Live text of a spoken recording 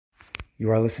You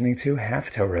are listening to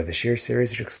Half-Torah, the Shir series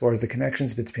which explores the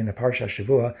connections between the Parshas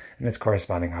Bo and its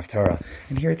corresponding Half-Torah.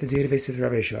 And here at the database with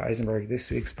Rabbi Yeshua Eisenberg, this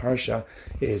week's Parsha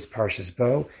is Parshas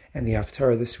Bo, and the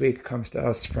Half-Torah this week comes to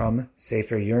us from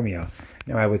Sefer Yirmiyah.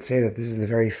 Now, I would say that this is the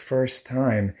very first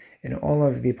time in all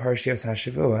of the Parshas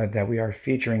HaShavua that we are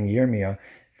featuring Yirmiyah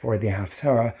for the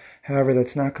Half-Torah. However,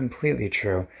 that's not completely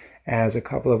true, as a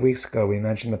couple of weeks ago we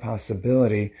mentioned the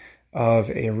possibility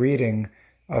of a reading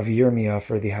of Yirmiyah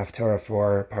for the Half-Torah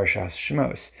for Parshas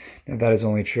Shmos. Now, that is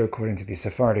only true according to the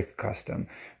Sephardic custom.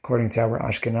 According to our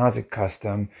Ashkenazic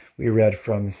custom, we read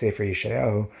from Sefer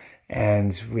Yeshayahu,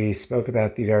 and we spoke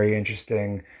about the very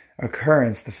interesting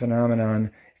occurrence, the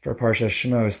phenomenon for Parshas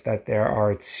Shmos, that there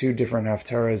are two different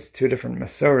Haftarahs, two different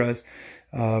Masoras,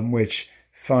 which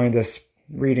find us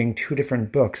reading two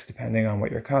different books depending on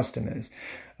what your custom is.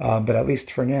 But at least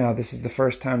for now, this is the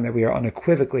first time that we are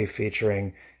unequivocally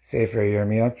featuring Sefer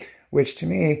Yirmiyah, which to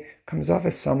me comes off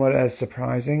as somewhat as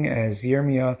surprising, as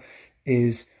Yirmiyah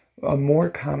is a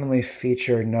more commonly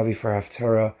featured Navi for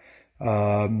Haftarah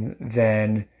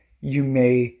than you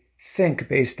may think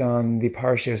based on the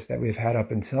Parshas that we've had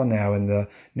up until now and the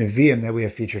Nevi'im that we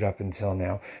have featured up until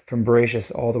now. From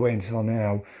Bereshis all the way until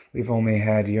now, we've only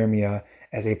had Yirmiyah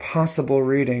as a possible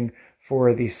reading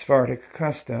for the Sephardic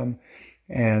custom,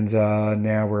 and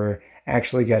now we're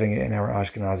actually getting it in our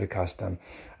Ashkenazi custom.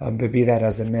 But be that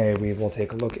as it may, we will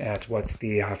take a look at what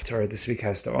the Haftarah this week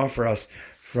has to offer us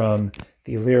from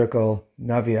the lyrical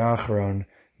Navi Acharon,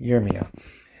 Yirmiyah.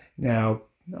 Now,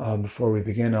 before we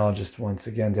begin, I'll just once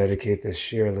again dedicate this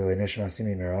shir Lili Nishma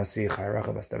Simi Mirasi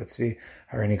Chayracha Bastavet Tzvi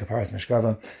Harini Kaparas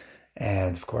Meshkava.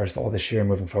 And of course, all the shir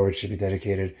moving forward should be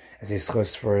dedicated as a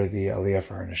schus for the Aliyah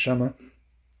for her neshama.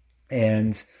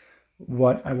 And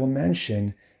what I will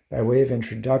mention by way of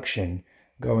introduction,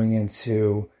 going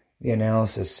into the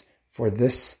analysis for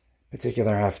this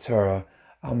particular Haftarah,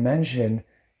 I'll mention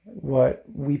what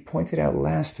we pointed out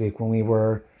last week when we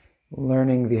were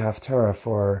learning the Haftarah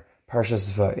for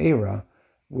Parshas Va'era,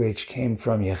 which came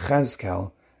from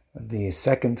Yechezkel, the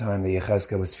second time that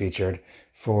Yechezkel was featured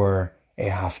for a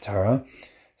Haftarah.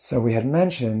 So we had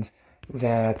mentioned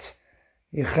that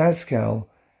Yechezkel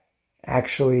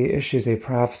actually issues a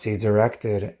prophecy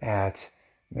directed at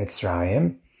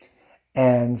Mitzrayim,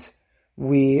 and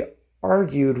we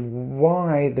argued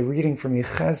why the reading from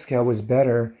Yechezkel was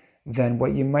better than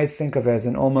what you might think of as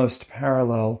an almost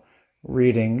parallel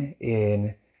reading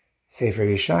in Sefer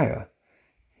Yeshaya,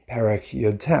 Perek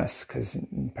Yud Tes, because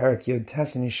Perek Yud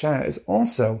Tes in Yeshaya is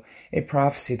also a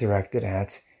prophecy directed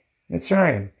at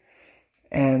Mitzrayim.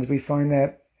 And we find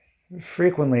that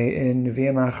frequently in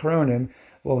Nevi'im Achronim,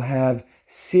 we'll have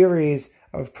series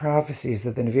of prophecies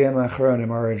that the Nevi'im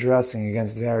Achronim are addressing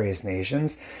against various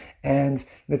nations, and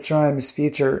Mitzrayim is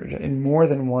featured in more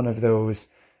than one of those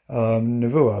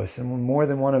nevuos, and more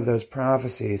than one of those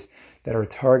prophecies that are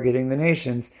targeting the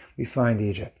nations, we find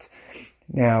Egypt.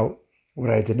 Now, what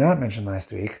I did not mention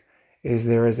last week is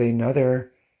there is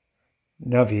another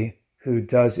Navi who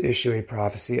does issue a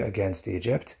prophecy against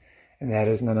Egypt, and that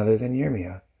is none other than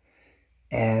Yirmiyah.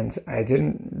 And I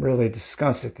didn't really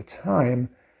discuss at the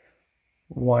time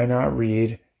why not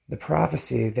read the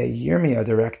prophecy that Yirmiyah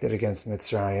directed against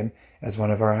Mitzrayim as one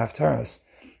of our Haftarahs.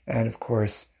 And of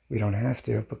course, we don't have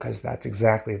to, because that's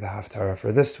exactly the Haftarah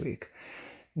for this week.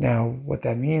 Now, what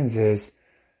that means is,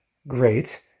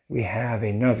 great, we have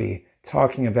a Navi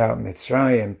talking about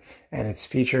Mitzrayim, and it's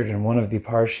featured in one of the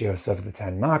Parshios of the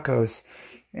 10 Makos,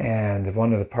 and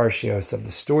one of the Parshios of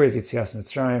the story of Yetzias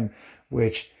Mitzrayim,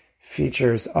 which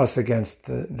features us against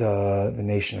the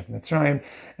nation of Mitzrayim,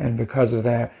 and because of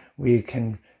that, we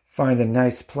can find a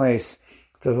nice place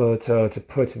to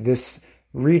put this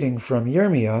reading from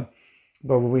Yirmiyah.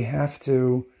 But what we have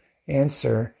to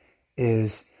answer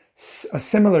is a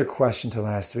similar question to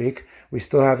last week. We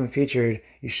still haven't featured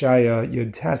Yeshaya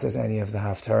Yud Tes as any of the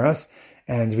Haftarahs,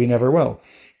 and we never will.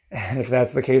 And if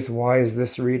that's the case, why is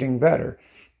this reading better?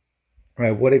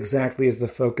 Right? What exactly is the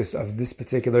focus of this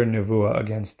particular nevuah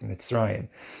against Mitzrayim?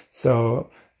 So,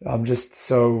 just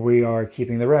so we are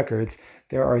keeping the records,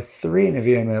 there are 3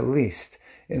 Nevi'im at least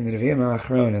in the Nevi'im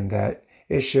Achronim that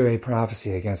issue a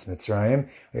prophecy against Mitzrayim.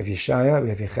 We have Yeshaya, we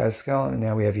have Yechezkel, and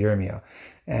now we have Yirmiyah.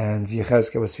 And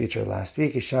Yechezkel was featured last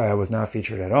week. Yeshaya was not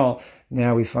featured at all.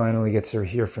 Now we finally get to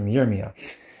hear from Yirmiyah.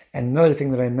 And another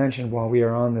thing that I mentioned while we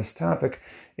are on this topic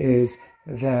is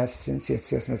that since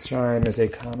Yetzias Mitzrayim is a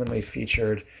commonly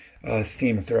featured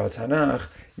theme throughout Tanakh,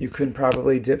 you could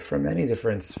probably dip from many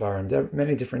different Svarim,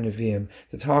 many different Nevi'im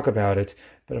to talk about it.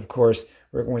 But of course,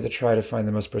 we're going to try to find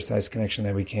the most precise connection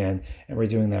that we can, and we're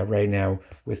doing that right now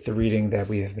with the reading that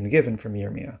we have been given from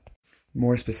Yirmiyah.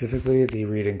 More specifically, the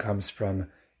reading comes from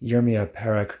Yirmiyah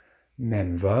Perek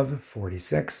Mem Vav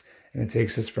 46, and it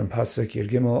takes us from Pasuk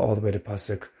Yud Gimel all the way to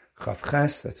Pasuk Chav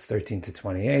Ches, that's 13 to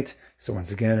 28. So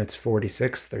once again, it's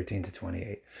 46, 13 to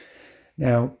 28.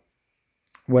 Now,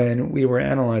 when we were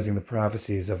analyzing the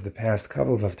prophecies of the past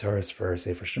couple of Haftarahs for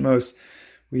Sefer Shemos,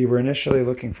 we were initially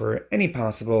looking for any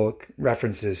possible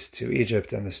references to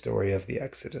Egypt and the story of the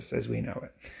Exodus as we know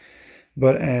it.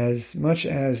 But as much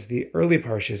as the early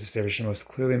Parshas of Sefer Shemos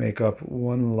clearly make up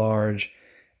one large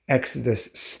Exodus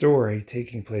story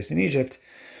taking place in Egypt,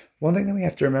 one thing that we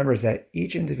have to remember is that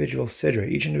each individual Sidra,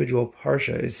 each individual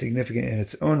Parsha is significant in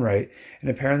its own right and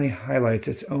apparently highlights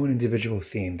its own individual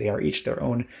theme. They are each their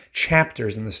own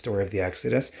chapters in the story of the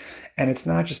Exodus. And it's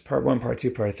not just part 1, part 2,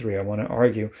 part 3. I want to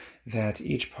argue that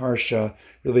each Parsha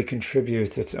really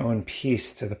contributes its own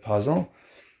piece to the puzzle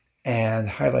and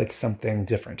highlights something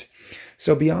different.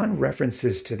 So beyond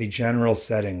references to the general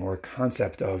setting or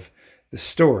concept of the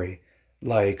story,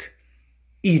 like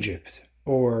Egypt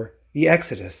or the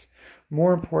Exodus,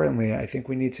 more importantly, I think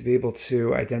we need to be able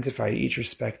to identify each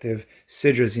respective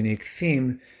Sidra's unique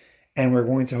theme, and we're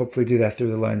going to hopefully do that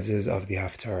through the lenses of the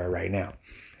Haftarah right now.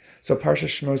 So Parshas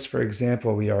Shemos, for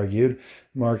example, we argued,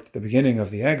 marked the beginning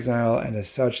of the exile, and as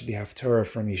such, the Haftarah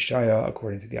from Yeshaya,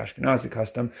 according to the Ashkenazi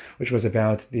custom, which was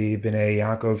about the Bnei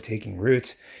Yaakov taking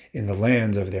root in the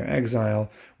land of their exile,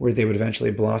 where they would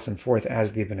eventually blossom forth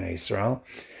as the Bnei Israel.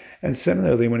 And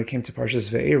similarly, when it came to Parshas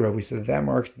Ve'era, we said that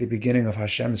marked the beginning of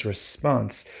Hashem's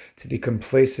response to the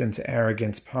complacent,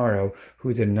 arrogant Paro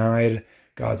who denied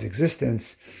God's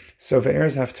existence. So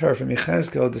Ve'era's Haftarah from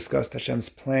Yechezkel discussed Hashem's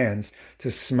plans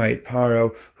to smite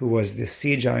Paro, who was the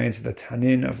sea giant, the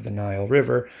Tanin of the Nile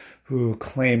River, who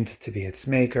claimed to be its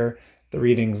maker. The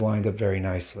readings lined up very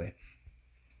nicely.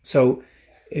 So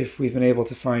if we've been able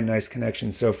to find nice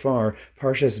connections so far,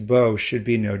 Parshas Bo should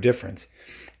be no different.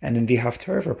 And in the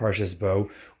Haftarah for Parshas Bo,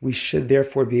 we should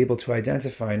therefore be able to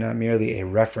identify not merely a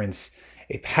reference,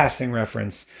 a passing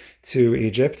reference to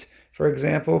Egypt, for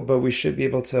example, but we should be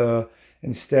able to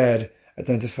instead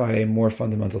identify a more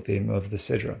fundamental theme of the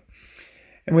Sidra.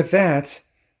 And with that,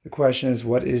 the question is,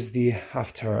 what is the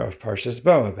Haftarah of Parshas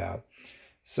Bo about?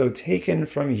 So taken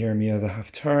from Yirmiyah, the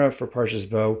Haftarah for Parshas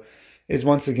Bo is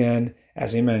once again,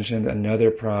 as we mentioned,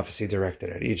 another prophecy directed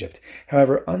at Egypt.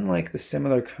 However, unlike the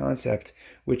similar concept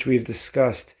which we've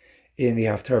discussed in the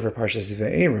Haftarah for Parshas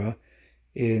Ve'era,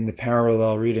 in the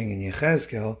parallel reading in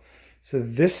Yechezkel, so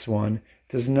this one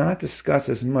does not discuss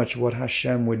as much what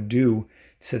Hashem would do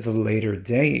to the later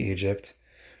day Egypt,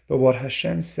 but what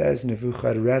Hashem says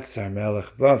Nebuchadrezzar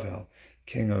Melech Bavel,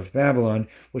 king of Babylon,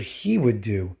 what he would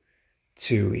do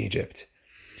to Egypt.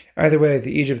 Either way,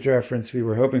 the Egypt reference we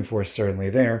were hoping for is certainly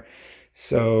there.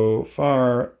 So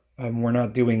far, we're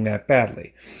not doing that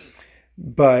badly.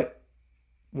 But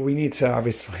we need to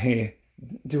obviously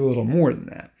do a little more than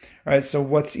that. All right, so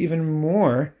what's even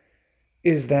more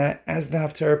is that as the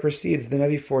Haftarah proceeds, the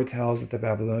Nevi foretells that the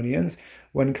Babylonians,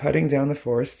 when cutting down the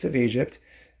forests of Egypt,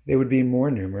 they would be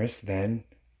more numerous than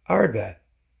Arbeh,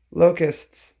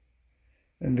 locusts.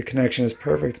 And the connection is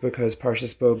perfect because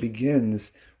Parshas Bo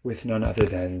begins with none other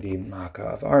than the Makkah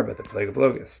of Arbeh, the plague of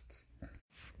locusts.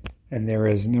 And there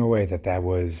is no way that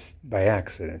was by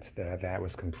accident, that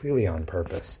was completely on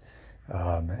purpose.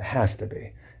 It has to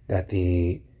be. That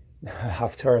the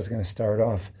Haftarah is going to start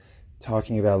off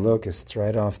talking about locusts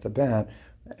right off the bat,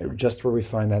 just where we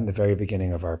find that in the very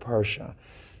beginning of our Parsha.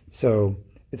 So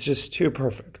it's just too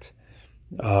perfect.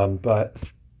 But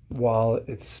while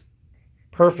it's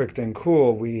perfect and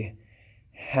cool, we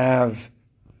have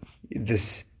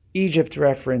this Egypt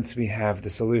reference, we have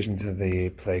this allusion to the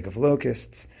plague of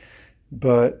locusts,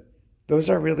 but those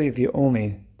are really the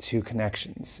only two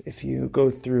connections. If you go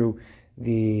through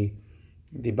the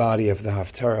body of the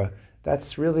Haftarah,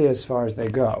 that's really as far as they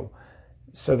go.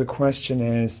 So the question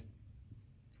is,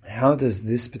 how does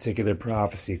this particular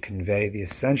prophecy convey the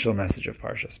essential message of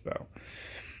Parshas Bo?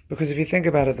 Because if you think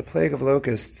about it, the plague of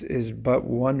locusts is but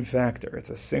one factor. It's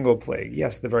a single plague.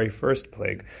 Yes, the very first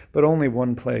plague, but only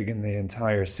one plague in the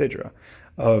entire Sidra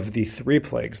of the 3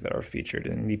 plagues that are featured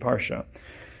in the Parsha.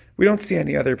 We don't see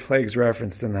any other plagues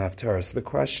referenced in the Haftarah. So the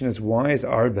question is, why is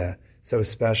Arbeh so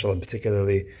special and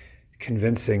particularly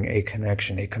convincing a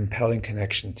connection, a compelling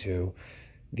connection to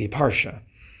the Parsha?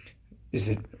 Is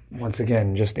it, once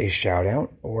again, just a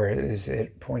shout-out, or is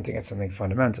it pointing at something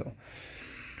fundamental?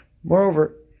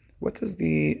 Moreover, what does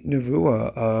the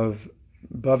nevuah of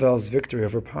Bavel's victory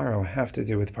over Paro have to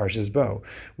do with Parshas Bo?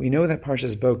 We know that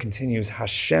Parshas Bo continues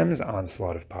Hashem's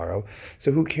onslaught of Paro,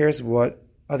 so who cares what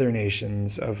other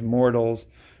nations of mortals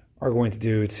are going to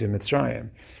do to Mitzrayim?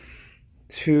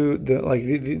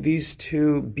 these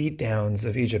two beatdowns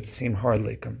of Egypt seem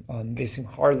hardly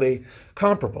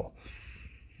comparable.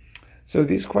 So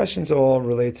these questions all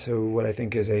relate to what I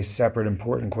think is a separate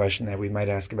important question that we might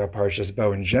ask about Parshas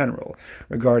Bo in general,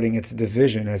 regarding its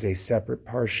division as a separate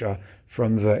parsha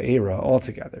from Va'era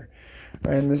altogether.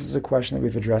 Right? And this is a question that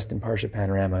we've addressed in Parsha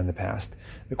Panorama in the past.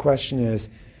 The question is,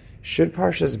 should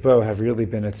Parshas Bo have really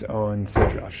been its own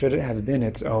sidra? Should it have been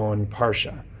its own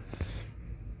parsha?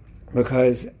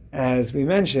 Because, as we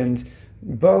mentioned,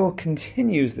 Bo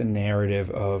continues the narrative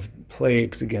of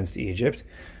plagues against Egypt,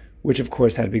 which of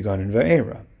course had begun in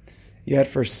Va'era. Yet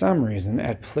for some reason,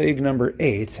 at plague number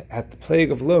 8, at the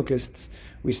plague of locusts,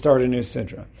 we start a new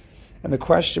sidra. And the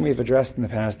question we've addressed in the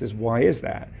past is, why is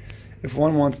that? If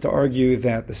one wants to argue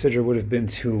that the sidra would have been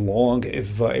too long if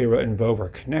Va'era and Bo were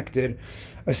connected,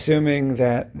 assuming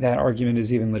that that argument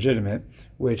is even legitimate,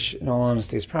 which in all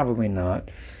honesty is probably not,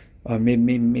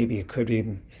 maybe it could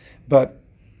be, but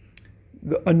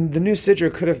the new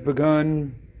sidra could have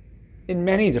begun in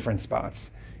many different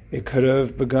spots. It could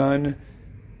have begun,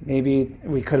 maybe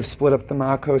we could have split up the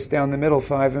Makos down the middle,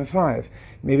 5 and 5.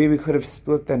 Maybe we could have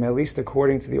split them at least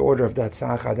according to the order of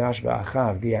Datzah Chadash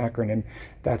Ba'achav, the acronym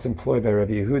that's employed by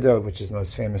Rabbi Yehuda, which is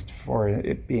most famous for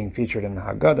it being featured in the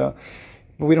Haggadah.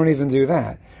 But we don't even do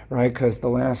that, right? Because the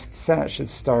last set should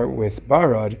start with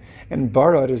Barad, and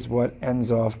Barad is what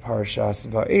ends off Parshas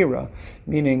Va'era,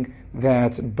 meaning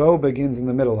that Bo begins in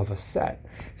the middle of a set.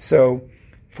 So,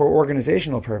 for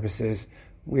organizational purposes,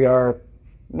 we are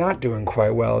not doing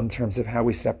quite well in terms of how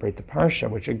we separate the parsha,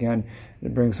 which again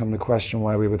brings home the question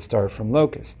why we would start from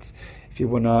locusts. If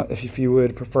you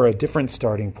would prefer a different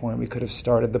starting point, we could have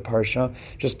started the parsha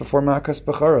just before Makas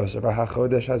Bechoros or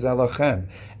B'Hachodesh Hazalochem,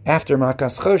 after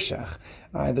Makas Choshech.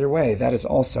 Either way, that is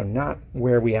also not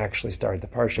where we actually started the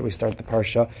parsha. We start the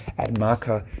parsha at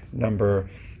Makkah number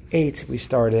 8. We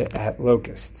start it at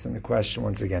locusts, and the question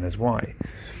once again is why.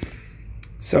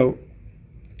 So,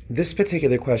 this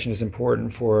particular question is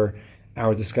important for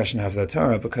our discussion of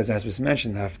Half-Torah because, as was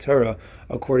mentioned, the Half-Torah,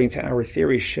 according to our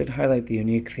theory, should highlight the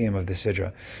unique theme of the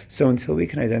Sidra. So until we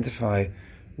can identify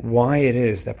why it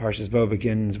is that Parshas Bo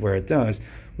begins where it does,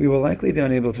 we will likely be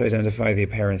unable to identify the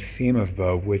apparent theme of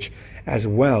Bo, which, as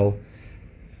well,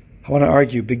 I want to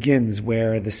argue, begins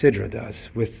where the Sidra does,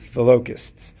 with the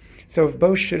locusts. So if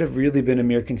Bo should have really been a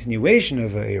mere continuation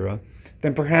of Va'era,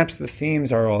 then perhaps the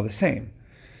themes are all the same.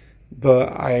 But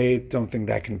I don't think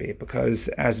that can be, because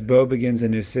as Bo begins a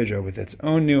new Sidra with its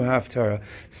own new Half-Torah,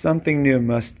 something new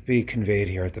must be conveyed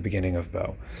here at the beginning of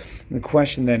Bo. And the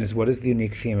question then is, what is the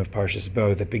unique theme of Parshas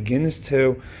Bo that begins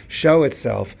to show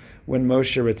itself when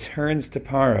Moshe returns to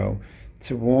Paro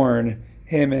to warn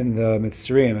him and the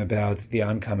Mitzrayim about the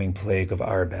oncoming plague of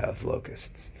Arbeh, of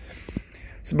locusts?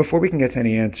 So before we can get to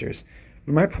any answers,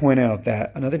 we might point out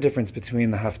that another difference between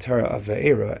the Half-Torah of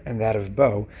Va'era and that of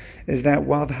Bo is that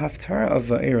while the Half-Torah of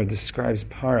Va'era describes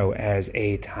Paro as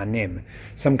a Tanim,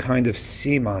 some kind of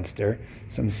sea monster,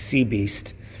 some sea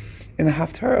beast, in the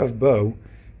Half-Torah of Bo,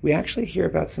 we actually hear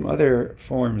about some other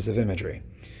forms of imagery.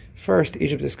 First,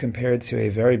 Egypt is compared to a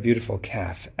very beautiful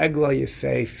calf, Egla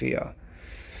Yefei Fia,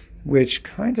 which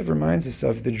kind of reminds us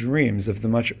of the dreams of the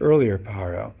much earlier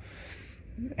Paro.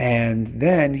 And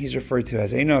then he's referred to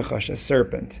as a Nachash, a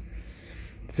serpent.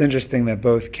 It's interesting that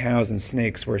both cows and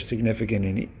snakes were significant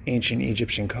in ancient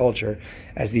Egyptian culture,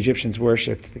 as the Egyptians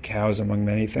worshipped the cows among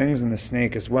many things, and the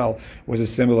snake as well was a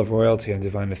symbol of royalty and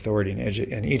divine authority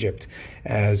in Egypt,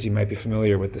 as you might be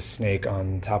familiar with the snake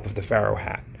on top of the pharaoh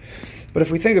hat. But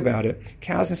if we think about it,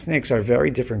 cows and snakes are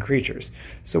very different creatures.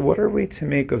 So what are we to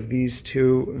make of these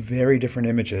two very different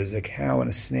images, a cow and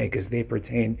a snake, as they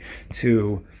pertain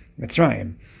to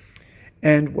Mitzrayim?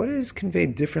 And what is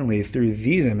conveyed differently through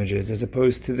these images as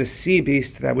opposed to the sea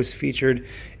beast that was featured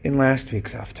in last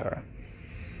week's Half-Torah?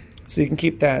 So you can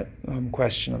keep that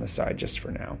question on the side just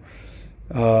for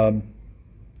now.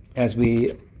 As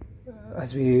we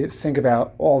think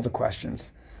about all the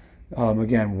questions,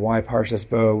 again, why Parshas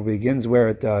Bo begins where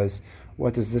it does,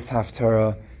 what does this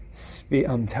Half-Torah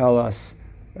tell us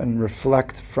and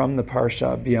reflect from the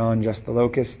Parsha beyond just the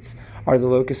locusts? Are the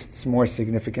locusts more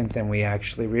significant than we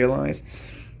actually realize?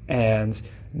 And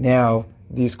now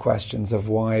these questions of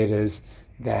why it is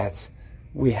that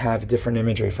we have different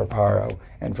imagery for Paro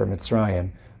and for Mitzrayim,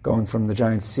 going from the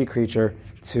giant sea creature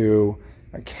to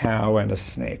a cow and a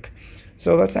snake.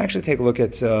 So let's actually take a look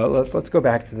at, let's go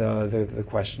back to the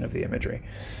question of the imagery.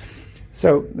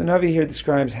 So the Navi here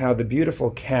describes how the beautiful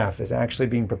calf is actually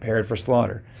being prepared for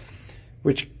slaughter,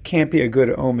 which can't be a good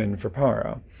omen for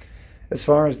Paro. As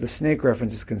far as the snake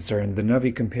reference is concerned, the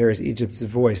Navi compares Egypt's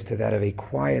voice to that of a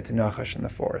quiet Nachash in the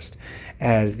forest.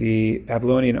 As the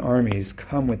Babylonian armies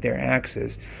come with their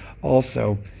axes,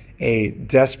 also a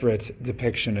desperate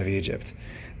depiction of Egypt.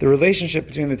 The relationship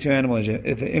between the two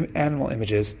animal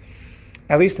images,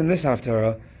 at least in this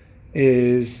Half-Torah,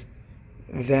 is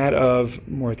that of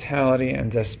mortality and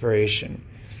desperation.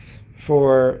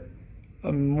 For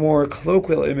a more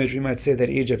colloquial image, we might say that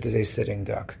Egypt is a sitting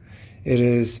duck. It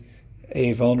is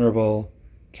a vulnerable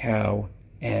cow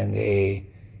and a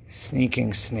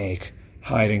sneaking snake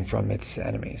hiding from its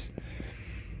enemies.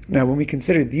 Now, when we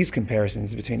consider these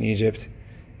comparisons between Egypt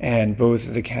and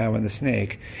both the cow and the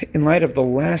snake, in light of the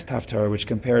last Half-Torah, which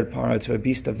compared Paro to a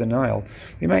beast of the Nile,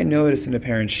 we might notice an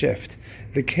apparent shift.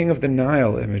 The king of the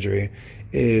Nile imagery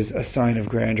is a sign of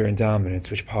grandeur and dominance,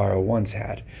 which Paro once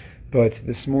had. But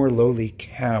this more lowly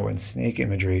cow and snake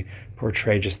imagery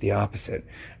portray just the opposite.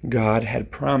 God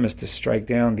had promised to strike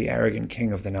down the arrogant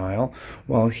king of the Nile,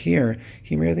 while here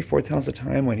he merely foretells a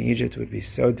time when Egypt would be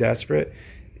so desperate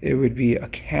it would be a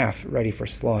calf ready for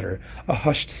slaughter, a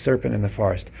hushed serpent in the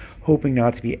forest, hoping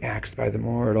not to be axed by the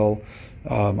mortal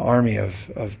army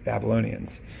of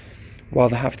Babylonians. While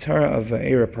the Half-Torah of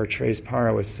Va'era portrays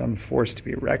Paro as some force to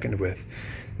be reckoned with,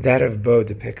 that of Bo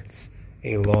depicts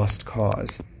a lost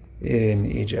cause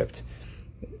in Egypt.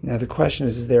 Now the question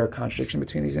is there a contradiction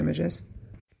between these images?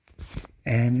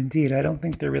 And indeed, I don't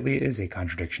think there really is a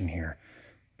contradiction here,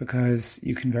 because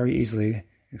you can very easily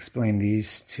explain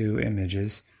these two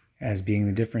images as being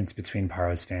the difference between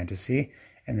Paro's fantasy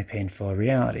and the painful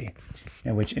reality.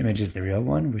 Now, which image is the real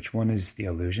one? Which one is the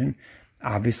illusion?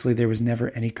 Obviously, there was never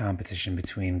any competition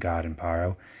between God and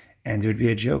Paro, and it would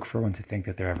be a joke for one to think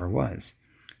that there ever was.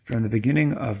 From the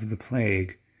beginning of the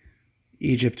plague,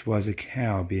 Egypt was a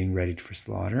cow being readied for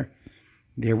slaughter.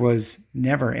 There was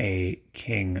never a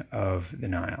king of the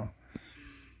Nile.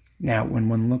 Now, when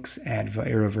one looks at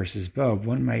Va'era versus Bo,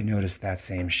 one might notice that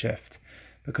same shift.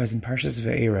 Because in Parshas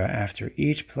Va'era, after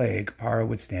each plague, Paro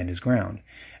would stand his ground.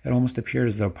 It almost appeared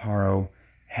as though Paro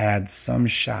had some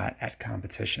shot at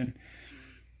competition.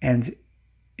 And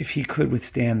if he could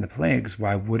withstand the plagues,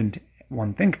 why wouldn't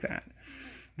one think that?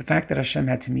 The fact that Hashem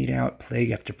had to mete out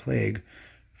plague after plague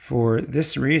for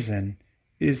this reason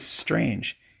is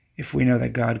strange, if we know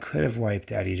that God could have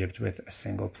wiped out Egypt with a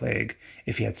single plague,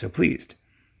 if he had so pleased.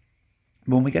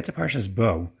 When we get to Parshas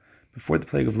Bo, before the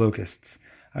plague of locusts,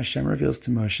 Hashem reveals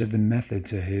to Moshe the method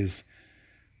to his,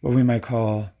 what we might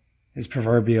call, his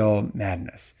proverbial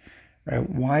madness. Right?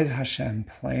 Why is Hashem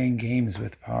playing games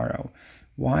with Paro?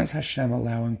 Why is Hashem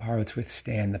allowing Paro to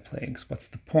withstand the plagues? What's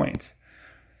the point?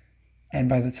 And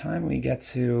by the time we get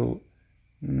to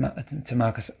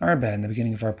Makas Arbeh in the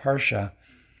beginning of our Parsha,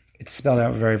 it's spelled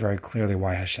out very, very clearly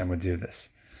why Hashem would do this.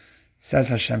 Says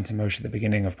Hashem to Moshe at the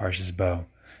beginning of Parshas Bo,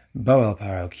 Bo el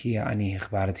Paro, ki ani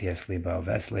hichbarati es libo,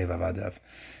 v'eslev avadav.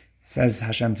 Says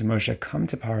Hashem to Moshe, come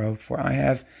to Paro, for I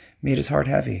have made his heart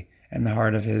heavy, and the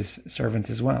heart of his servants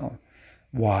as well.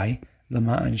 Why?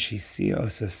 L'ma'an shisi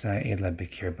ososai edla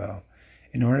b'kirbo,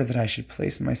 in order that I should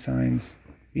place my signs,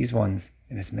 these ones,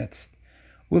 in his midst.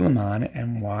 U'l'ma'an,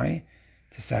 and why?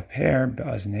 To saper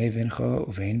be'aznei vincha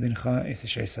uvein vincha es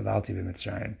asher salalti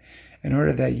b'mitzrayim, in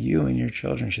order that you and your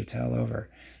children should tell over,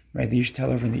 right? That you should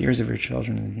tell over in the ears of your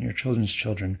children and your children's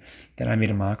children that I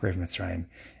made a mockery of Mitzrayim.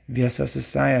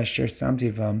 V'yasosasai asher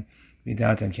samti vam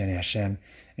v'datam ki ani Hashem,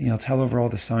 and you'll tell over all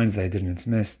the signs that I did in its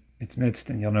midst,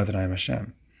 and you'll know that I am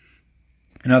Hashem.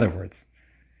 In other words,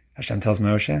 Hashem tells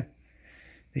Moshe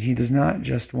that he does not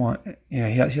just want,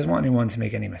 he doesn't want anyone to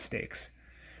make any mistakes.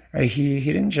 Right? He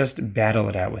didn't just battle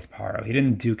it out with Paro. He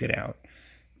didn't duke it out.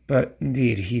 But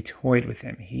indeed, he toyed with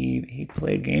him. He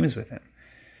played games with him.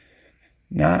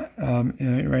 Not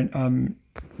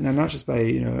not just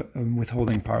by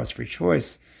withholding Paro's free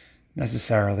choice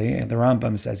necessarily. The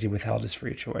Rambam says he withheld his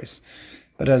free choice,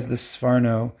 but as the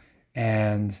Sforno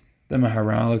and the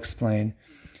Maharal explain,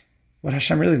 what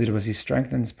Hashem really did was he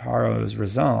strengthens Paro's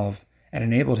resolve and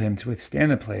enabled him to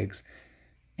withstand the plagues,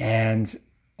 and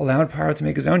allowed Paro to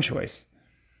make his own choice.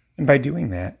 And by doing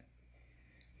that,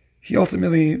 he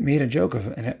ultimately made a joke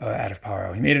out of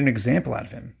Paro. He made an example out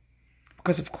of him.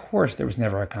 Because of course there was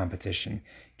never a competition.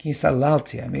 Ki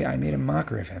salalti, I made a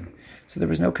mockery of him. So there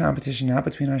was no competition, not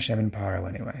between Hashem and Paro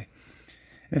anyway.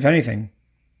 And if anything,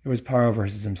 it was Paro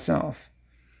versus himself.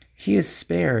 He is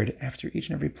spared after each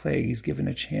and every plague. He's given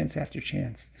a chance after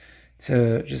chance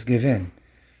to just give in.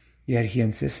 Yet he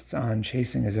insists on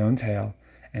chasing his own tail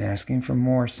and asking for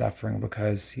more suffering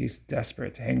because he's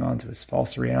desperate to hang on to his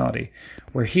false reality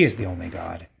where he is the only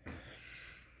God.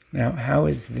 Now, how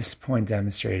is this point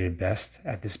demonstrated best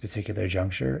at this particular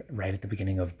juncture, right at the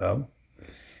beginning of Bo?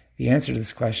 The answer to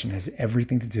this question has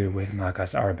everything to do with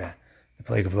Makas Arbeh, the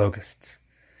plague of locusts.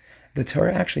 The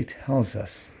Torah actually tells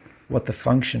us what the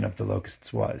function of the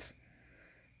locusts was,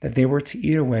 that they were to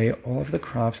eat away all of the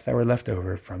crops that were left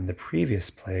over from the previous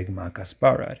plague, Makas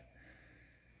Barad.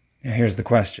 Now here's the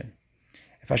question.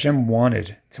 If Hashem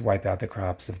wanted to wipe out the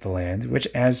crops of the land, which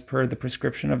as per the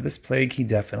prescription of this plague he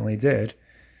definitely did,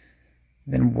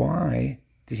 then why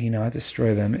did he not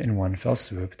destroy them in one fell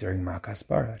swoop during Makas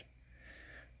Barad?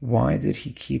 Why did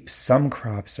he keep some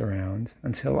crops around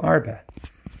until Arbeh?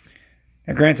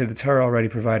 Now granted, the Torah already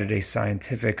provided a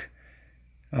scientific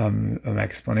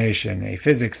explanation, a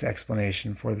physics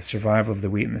explanation for the survival of the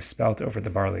wheat and the spelt over the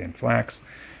barley and flax.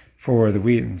 For the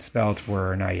wheat and spelt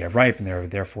were not yet ripe and they were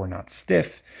therefore not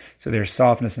stiff, so their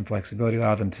softness and flexibility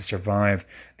allowed them to survive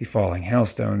the falling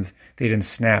hailstones. They didn't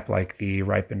snap like the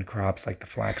ripened crops like the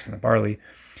flax and the barley.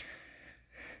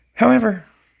 However,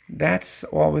 that's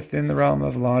all within the realm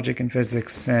of logic and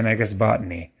physics and I guess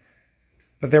botany.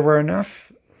 But there were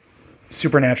enough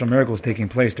supernatural miracles taking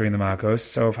place during the Makos,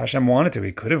 so if Hashem wanted to,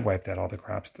 he could have wiped out all the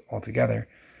crops altogether.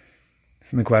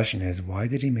 So the question is, why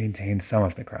did he maintain some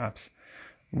of the crops?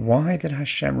 Why did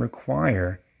Hashem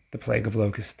require the plague of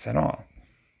locusts at all?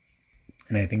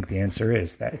 And I think the answer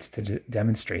is that it's to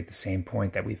demonstrate the same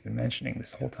point that we've been mentioning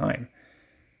this whole time.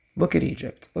 Look at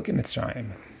Egypt. Look at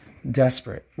Mitzrayim.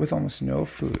 Desperate, with almost no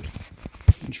food.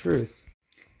 In truth,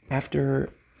 after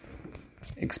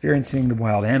experiencing the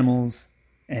wild animals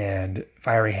and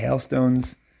fiery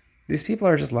hailstones, these people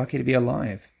are just lucky to be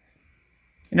alive.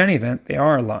 In any event, they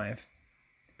are alive.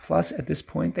 Plus, at this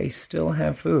point, they still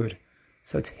have food.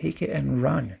 So take it and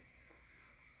run.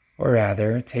 Or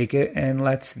rather, take it and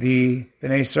let the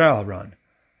Bnei Israel run.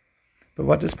 But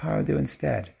what does Paro do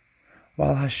instead?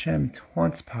 While Hashem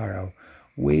taunts Paro,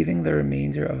 waving the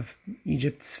remainder of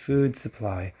Egypt's food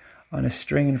supply on a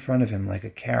string in front of him like a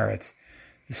carrot,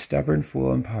 the stubborn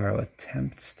fool in Paro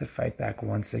attempts to fight back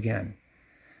once again.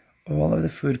 All of the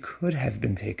food could have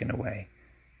been taken away.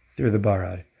 Through the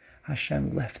Barad,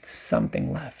 Hashem left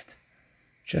something left.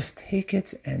 Just take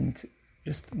it and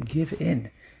just give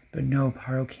in. But no,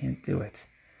 Paro can't do it.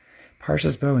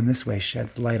 Parshas Bo in this way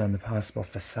sheds light on the possible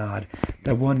facade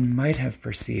that one might have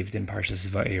perceived in Parshas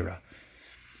Va'era.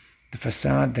 The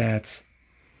facade that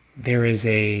there is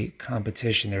a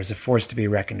competition, there is a force to be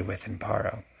reckoned with in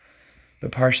Paro.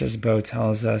 But Parshas Bo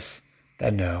tells us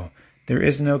that no, there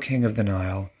is no king of the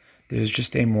Nile. There is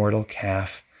just a mortal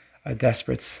calf, a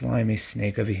desperate slimy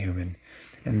snake of a human,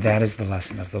 and that is the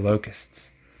lesson of the locusts.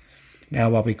 Now,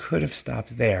 while we could have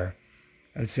stopped there,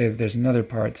 I would say that there's another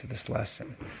part to this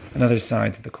lesson, another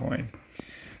side to the coin.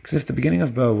 Because if the beginning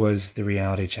of Bo was the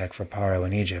reality check for Paro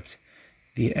in Egypt,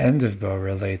 the end of Bo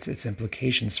relates its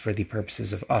implications for the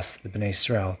purposes of us, the Bnei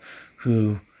Israel,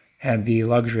 who had the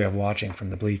luxury of watching from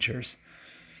the bleachers.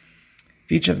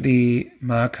 If each of the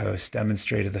Makos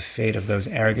demonstrated the fate of those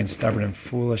arrogant, stubborn, and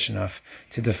foolish enough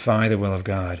to defy the will of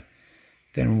God,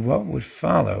 then what would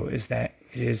follow is that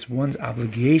it is one's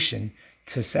obligation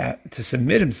to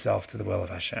submit himself to the will of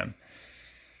Hashem.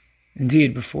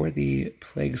 Indeed, before the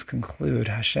plagues conclude,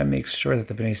 Hashem makes sure that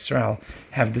the Bnei Israel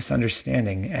have this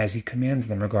understanding as he commands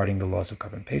them regarding the laws of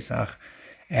Korban Pesach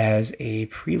as a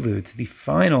prelude to the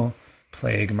final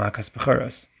plague, Makas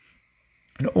Bechoros.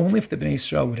 And only if the Bnei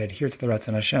Israel would adhere to the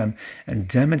Ratzon Hashem and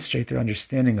demonstrate their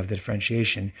understanding of the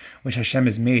differentiation which Hashem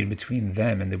has made between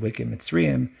them and the wicked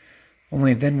Mitzrayim,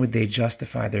 only then would they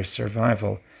justify their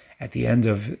survival at the end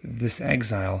of this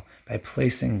exile by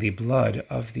placing the blood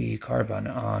of the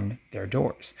Karban on their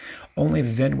doors. Only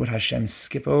then would Hashem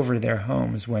skip over their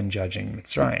homes when judging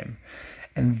Mitzrayim.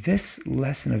 And this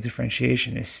lesson of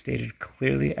differentiation is stated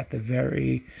clearly at the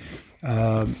very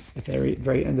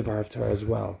end of our Half-Torah as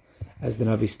well, as the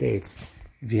Navi states,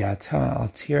 V'ata al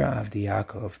tira avdi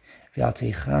Yaakov, v'al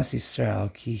teichas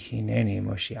Yisrael ki hineni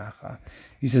Moshiacha.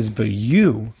 He says, but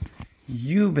you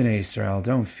Bnei Israel,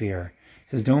 don't fear.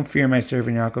 He says, don't fear my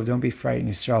servant Yaakov, don't be frightened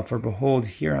Yisrael, for behold,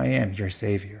 here I am, your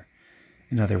Savior.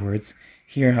 In other words,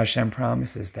 here Hashem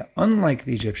promises that unlike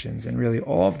the Egyptians and really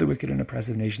all of the wicked and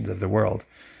oppressive nations of the world,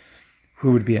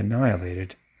 who would be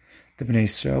annihilated, the Bnei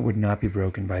Israel would not be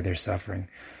broken by their suffering.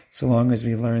 So long as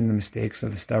we learn the mistakes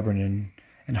of the stubborn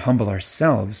and humble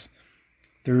ourselves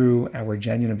through our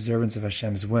genuine observance of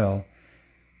Hashem's will,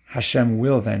 Hashem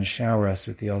will then shower us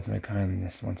with the ultimate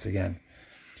kindness once again.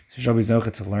 So we shall be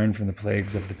zocheh to learn from the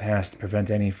plagues of the past to prevent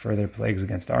any further plagues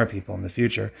against our people in the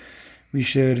future. We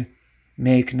should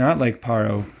make, not like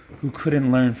Paro, who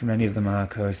couldn't learn from any of the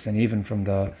Makos and even from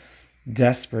the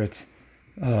desperate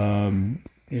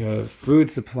food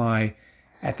supply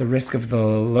at the risk of the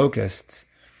locusts.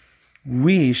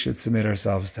 We should submit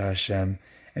ourselves to Hashem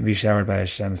and be showered by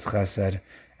Hashem's chesed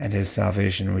and His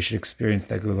salvation. We should experience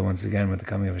that Gula once again with the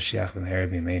coming of Mashiach b'meher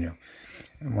b'yameinu.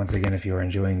 And once again, if you are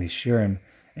enjoying these shiurim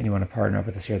and you want to partner up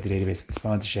with us here at the database with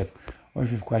sponsorship, or if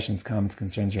you have questions, comments,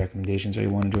 concerns, recommendations, or you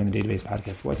want to join the Database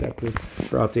Podcast WhatsApp group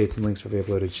for updates and links for every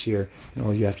uploaded shiur, and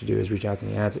all you have to do is reach out to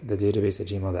me at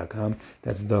thedatabase@gmail.com.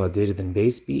 That's the data then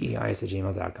base,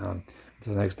 BEIS@gmail.com.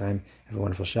 Until next time, have a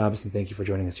wonderful Shabbos, and thank you for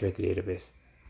joining us here at the Database.